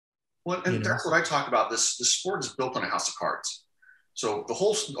Well, and that's what I talk about. This sport is built on a house of cards. So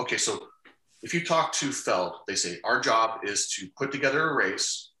so if you talk to Feld, they say our job is to put together a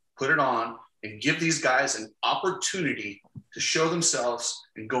race, put it on, and give these guys an opportunity to show themselves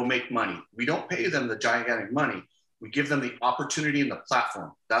and go make money. We don't pay them the gigantic money. We give them the opportunity and the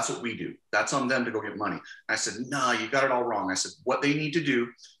platform. That's what we do. That's on them to go get money. And I said, no, you got it all wrong. I said, what they need to do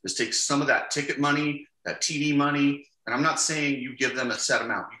is take some of that ticket money, that TV money, and I'm not saying you give them a set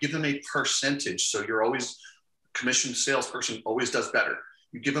amount. You give them a percentage. So you're always, commissioned salesperson always does better.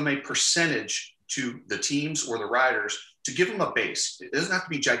 You give them a percentage to the teams or the riders to give them a base. It doesn't have to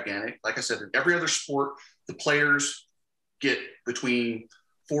be gigantic. Like I said, in every other sport, the players get between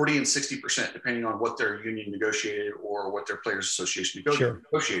 40 and 60%, depending on what their union negotiated or what their players association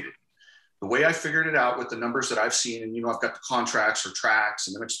negotiated. The way I figured it out with the numbers that I've seen, and I've got the contracts for tracks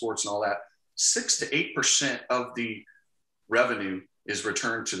and mimic sports and all that, 6 to 8% of the revenue is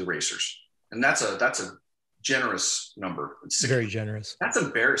returned to the racers. And that's a generous number. It's very generous. That's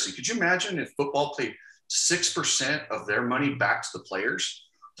embarrassing. Could you imagine if football played 6% of their money back to the players?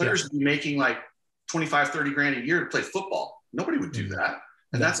 Players would be making like 25, 30 grand a year to play football. Nobody would do that.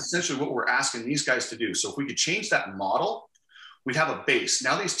 And that's essentially what we're asking these guys to do. So if we could change that model, we'd have a base.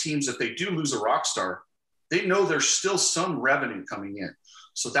 Now these teams, if they do lose a rock star, they know there's still some revenue coming in.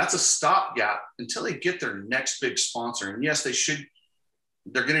 So that's a stopgap until they get their next big sponsor. And yes,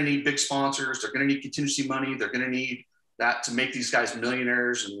 they're going to need big sponsors. They're going to need contingency money. They're going to need that to make these guys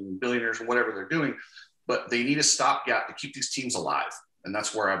millionaires and billionaires and whatever they're doing. But they need a stopgap to keep these teams alive. And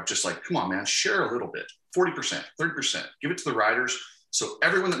that's where I'm just like, come on, man, share a little bit, 40%, 30%, give it to the riders. So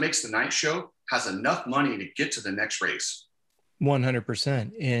everyone that makes the night show has enough money to get to the next race.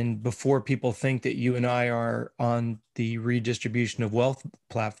 100%. And before people think that you and I are on the redistribution of wealth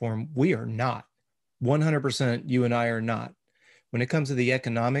platform, we are not. 100% you and I are not. When it comes to the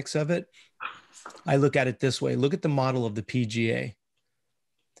economics of it, I look at it this way. Look at the model of the PGA.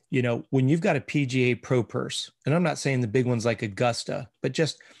 When you've got a PGA Pro purse, and I'm not saying the big ones like Augusta, but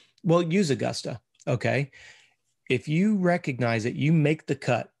use Augusta, okay? If you recognize that you make the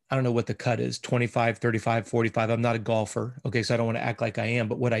cut, I don't know what the cut is, 25, 35, 45. I'm not a golfer. Okay. So I don't want to act like I am.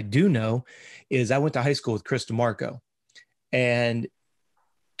 But what I do know is I went to high school with Chris DeMarco, and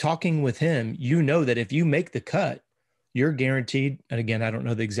talking with him, that if you make the cut, you're guaranteed. And again, I don't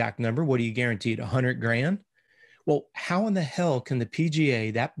know the exact number. What are you guaranteed? 100 grand. Well, how in the hell can the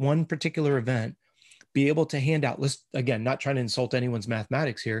PGA, that one particular event, be able to hand out, let's again, not trying to insult anyone's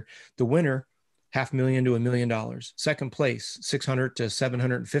mathematics here, the winner, $500,000 to $1 million. Second place, 600 to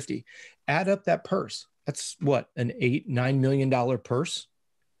 750. Add up that purse. That's what, an $8-9 million purse?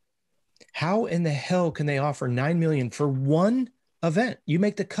 How in the hell can they offer $9 million for one event? You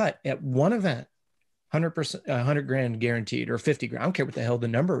make the cut at one event, 100%, 100 grand guaranteed, or 50 grand. I don't care what the hell the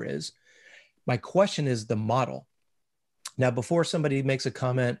number is. My question is the model. Now, before somebody makes a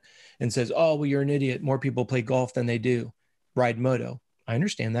comment and says, oh, well, you're an idiot. More people play golf than they do ride moto. I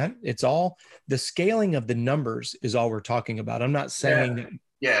understand that. It's all the scaling of the numbers is all we're talking about. I'm not saying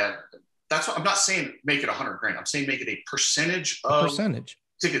that's what I'm not saying. Make it 100 grand. I'm saying make it a percentage of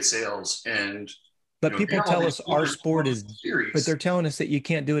ticket sales. But people tell us our sport is, but they're telling us that you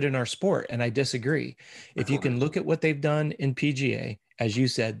can't do it in our sport. And I disagree. If you can look at what they've done in PGA, as you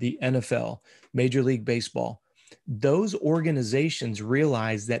said, the NFL, Major League Baseball, those organizations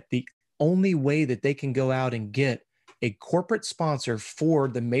realize that the only way that they can go out and get a corporate sponsor for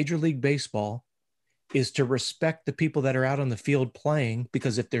the Major League Baseball is to respect the people that are out on the field playing,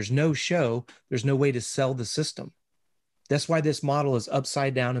 because if there's no show, there's no way to sell the system. That's why this model is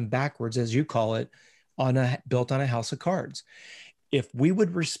upside down and backwards, as you call it, built on a house of cards. If we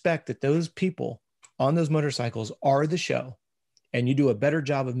would respect that those people on those motorcycles are the show, and you do a better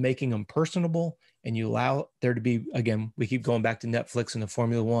job of making them personable, and you allow there to be, again, we keep going back to Netflix and the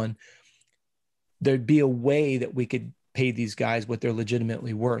Formula One, there'd be a way that we could pay these guys what they're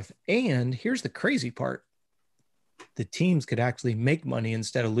legitimately worth. And here's the crazy part. The teams could actually make money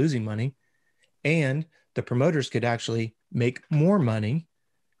instead of losing money, and the promoters could actually make more money.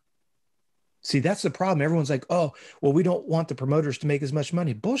 See, that's the problem. Everyone's like, oh, well, we don't want the promoters to make as much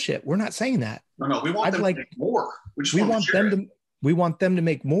money. Bullshit. We're not saying that. No, we want them to make more. We want them to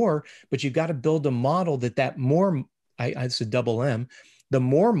make more, but you've got to build a model that more, I said double M. The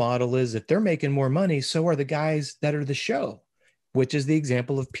more model is if they're making more money, so are the guys that are the show, which is the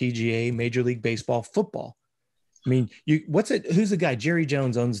example of PGA, Major League Baseball, football. I mean, who's the guy? Jerry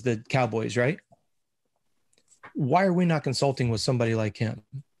Jones owns the Cowboys, right? Why are we not consulting with somebody like him?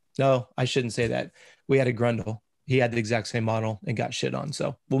 No, I shouldn't say that. We had a Grundle. He had the exact same model and got shit on.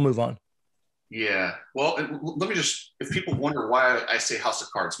 So we'll move on. Yeah. Well, let me just, if people wonder why I say house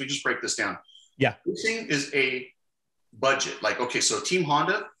of cards, let me just break this down. Yeah. Racing is a budget. Like, okay, so Team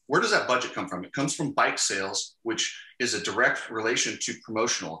Honda, where does that budget come from? It comes from bike sales, which is a direct relation to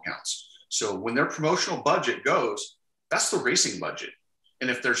promotional accounts. So when their promotional budget goes, that's the racing budget. And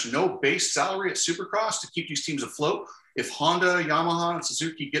if there's no base salary at Supercross to keep these teams afloat, if Honda, Yamaha, and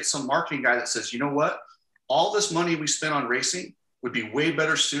Suzuki get some marketing guy that says, you know what, all this money we spent on racing would be way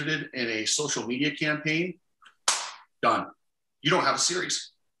better suited in a social media campaign, done. You don't have a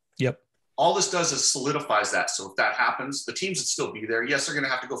series. Yep. All this does is solidifies that. So if that happens, the teams would still be there. Yes, they're going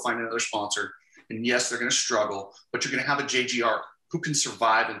to have to go find another sponsor. And yes, they're going to struggle, but you're going to have a JGR who can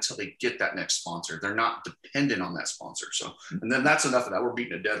survive until they get that next sponsor. They're not dependent on that sponsor. So, and then that's enough of that. We're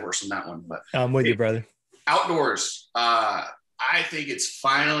beating a dead horse on that one. But I'm with you, brother. Outdoors. I think it's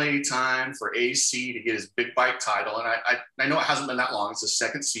finally time for AC to get his big bike title. And I know it hasn't been that long. It's his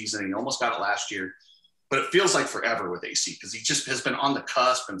second season. And he almost got it last year. But it feels like forever with AC because he just has been on the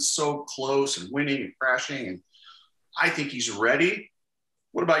cusp and so close and winning and crashing. And I think he's ready.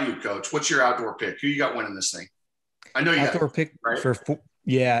 What about you, Coach? What's your outdoor pick? Who you got winning this thing? I know you outdoor got pick,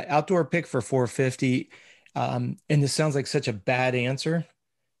 right? Outdoor pick for 450. And this sounds like such a bad answer.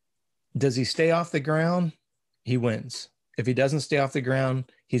 Does he stay off the ground? He wins. If he doesn't stay off the ground,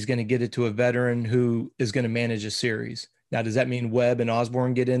 he's going to get it to a veteran who is going to manage a series. Now, does that mean Webb and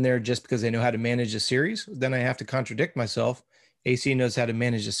Osborne get in there just because they know how to manage a series? Then I have to contradict myself. AC knows how to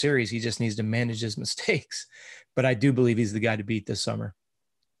manage a series. He just needs to manage his mistakes. But I do believe he's the guy to beat this summer.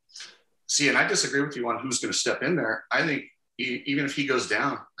 See, and I disagree with you on who's going to step in there. I think even if he goes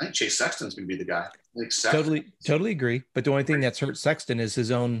down, I think Chase Sexton's going to be the guy. Totally agree. But the only thing that's hurt Sexton is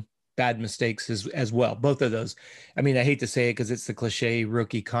his own bad mistakes as well. Both of those. I mean, I hate to say it because it's the cliche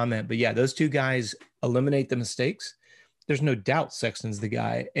rookie comment, but yeah, those two guys eliminate the mistakes. There's no doubt Sexton's the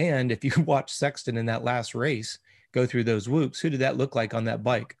guy. And if you watch Sexton in that last race go through those whoops, who did that look like on that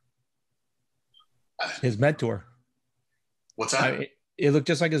bike? His mentor. What's that? It looked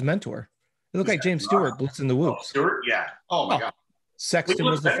just like his mentor. It looked like James Stewart blitzing the whoops. Stewart? Yeah. Oh my God. Sexton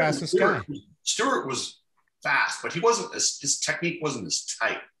was the fastest guy. Stewart was fast, but his technique wasn't as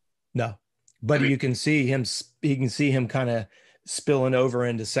tight. No, but you can see him kind of spilling over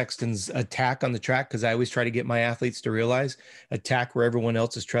into Sexton's attack on the track. Cause I always try to get my athletes to realize attack where everyone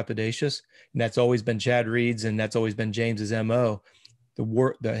else is trepidatious. And that's always been Chad Reed's and that's always been James's MO. The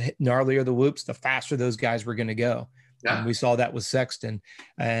gnarlier the whoops, the faster those guys were going to go. Yeah. And we saw that with Sexton.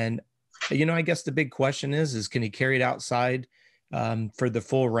 And, I guess the big question is can he carry it outside for the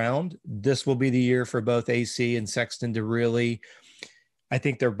full round? This will be the year for both AC and Sexton to really, I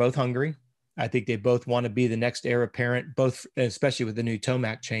think they're both hungry. I think they both want to be the next heir apparent, both, especially with the new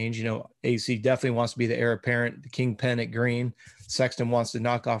Tomac change. AC definitely wants to be the heir apparent, the kingpin at green. Sexton wants to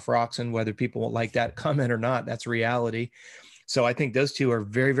knock off Roxon, whether people won't like that comment or not. That's reality. So I think those two are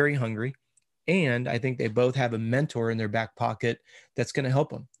very, very hungry. And I think they both have a mentor in their back pocket that's going to help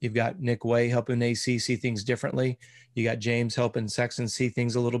them. You've got Nick Way helping AC see things differently. You got James helping Sexton see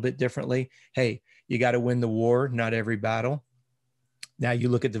things a little bit differently. Hey, you got to win the war, not every battle. Now you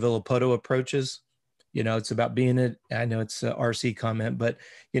look at the Villapoto approaches, it's about being it. I know it's a RC comment, but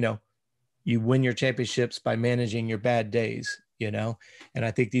you win your championships by managing your bad days, and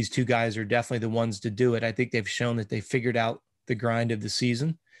I think these two guys are definitely the ones to do it. I think they've shown that they figured out the grind of the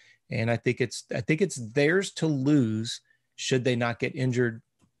season. And I think it's theirs to lose should they not get injured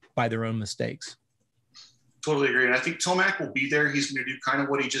by their own mistakes. Totally agree. And I think Tomac will be there. He's going to do kind of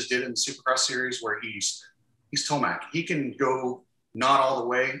what he just did in the Supercross series where he's Tomac. He can go not all the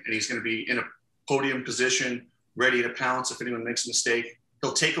way and he's going to be in a podium position, ready to pounce if anyone makes a mistake.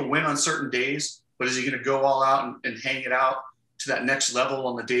 He'll take a win on certain days, but is he going to go all out and hang it out to that next level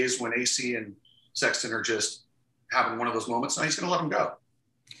on the days when AC and Sexton are just having one of those moments? No, he's going to let them go.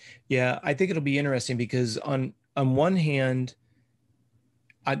 Yeah, I think it'll be interesting because on one hand,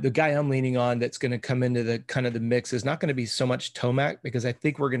 the guy I'm leaning on that's going to come into the kind of the mix is not going to be so much Tomac because I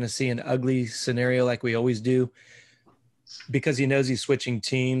think we're going to see an ugly scenario like we always do because he knows he's switching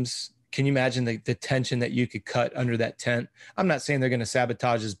teams. Can you imagine the tension that you could cut under that tent? I'm not saying they're going to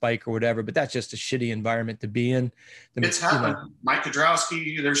sabotage his bike or whatever, but that's just a shitty environment to be in. It's happened. Mike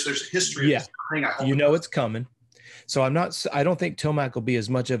Kudrowski, there's history. Yeah, it's coming. So I don't think Tomac will be as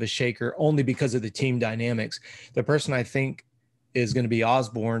much of a shaker only because of the team dynamics. The person I think is going to be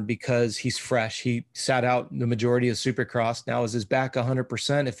Osborne because he's fresh. He sat out the majority of Supercross. Now is his back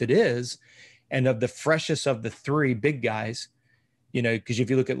 100%? If it is, and of the freshest of the three big guys, because if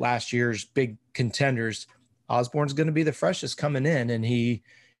you look at last year's big contenders, Osborne's going to be the freshest coming in and he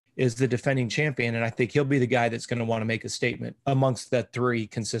is the defending champion. And I think he'll be the guy that's going to want to make a statement amongst the three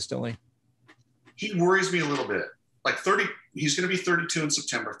consistently. he worries me a little bit. Like 30, he's going to be 32 in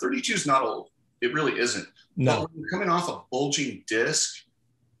September. 32 is not old. It really isn't. No. But when you're coming off a bulging disc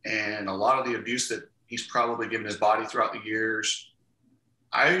and a lot of the abuse that he's probably given his body throughout the years,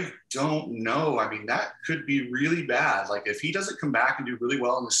 I don't know. I mean, that could be really bad. Like if he doesn't come back and do really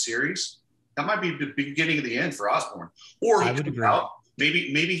well in the series, that might be the beginning of the end for Osborne. Or he comes out,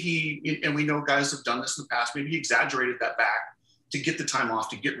 maybe he, and we know guys have done this in the past, maybe he exaggerated that back to get the time off,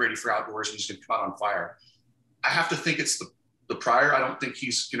 to get ready for outdoors, and he's going to come out on fire. I have to think it's the prior. I don't think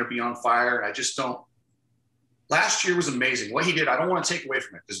he's going to be on fire. I just don't. Last year was amazing. What he did, I don't want to take away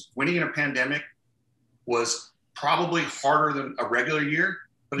from it, because winning in a pandemic was probably harder than a regular year,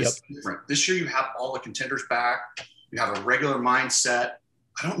 but it's different. This year you have all the contenders back. You have a regular mindset.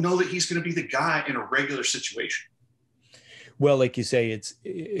 I don't know that he's going to be the guy in a regular situation. Well, like you say,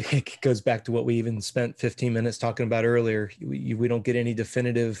 it goes back to what we even spent 15 minutes talking about earlier. We don't get any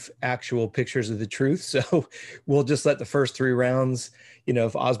definitive actual pictures of the truth. So we'll just let the first 3 rounds,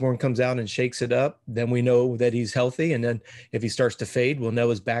 if Osborne comes out and shakes it up, then we know that he's healthy. And then if he starts to fade, we'll know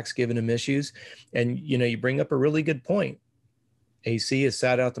his back's giving him issues. And, you bring up a really good point. AC has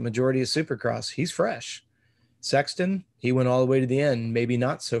sat out the majority of Supercross. He's fresh. Sexton, he went all the way to the end, maybe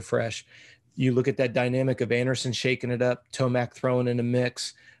not so fresh. You look at that dynamic of Anderson shaking it up, Tomac throwing in a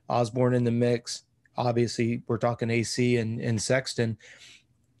mix, Osborne in the mix. Obviously, we're talking AC and Sexton.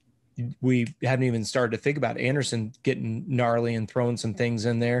 We haven't even started to think about Anderson getting gnarly and throwing some things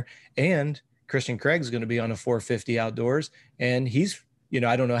in there. And Christian Craig's going to be on a 450 outdoors. And he's,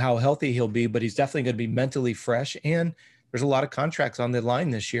 I don't know how healthy he'll be, but he's definitely going to be mentally fresh. And there's a lot of contracts on the line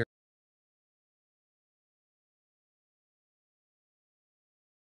this year.